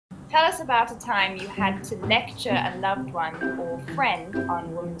Tell us about a time you had to lecture a loved one or friend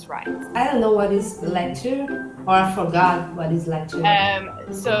on women's rights. I don't know what is lecture, or I forgot what is lecture.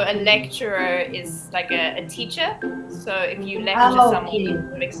 So a lecturer is like a teacher. So if you lecture someone, you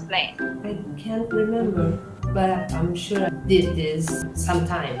will explain. I can't remember, but I'm sure I did this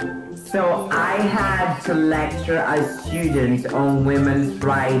sometime. So I had to lecture a student on women's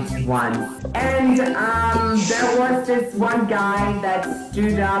rights once. And there was this one guy that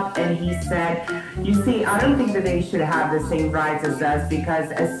stood up and he said, you see, I don't think that they should have the same rights as us,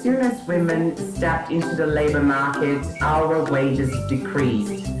 because as soon as women stepped into the labor market, our wages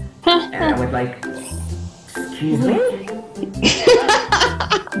decreased. And I was like, excuse me?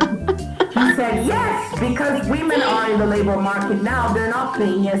 He said, yes, because women are in the labor market now, they're not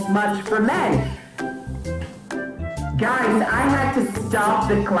paying as much for men. Guys, I had to stop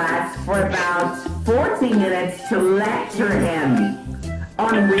the class for about 40 minutes to lecture him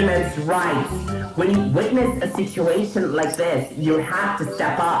on women's rights. When you witness a situation like this, you have to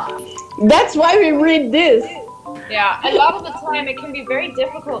step up. That's why we read this. Yeah, a lot of the time it can be very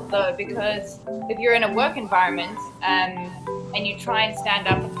difficult though, because if you're in a work environment and you try and stand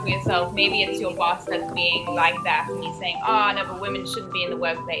up for yourself, maybe it's your boss that's being like that and he's saying, oh no, but women shouldn't be in the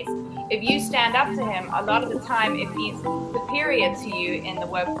workplace. If you stand up to him, a lot of the time, if he's superior to you in the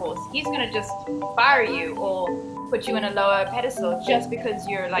workforce, he's gonna just fire you or put you in a lower pedestal just because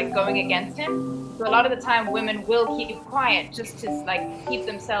you're like going against him. So a lot of the time women will keep quiet just to like keep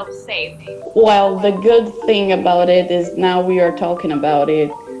themselves safe. Well, the good thing about it is now we are talking about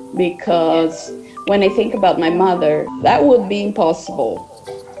it, because when I think about my mother, that would be impossible.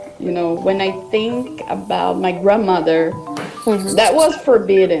 You know, when I think about my grandmother, that was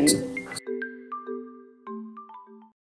forbidden.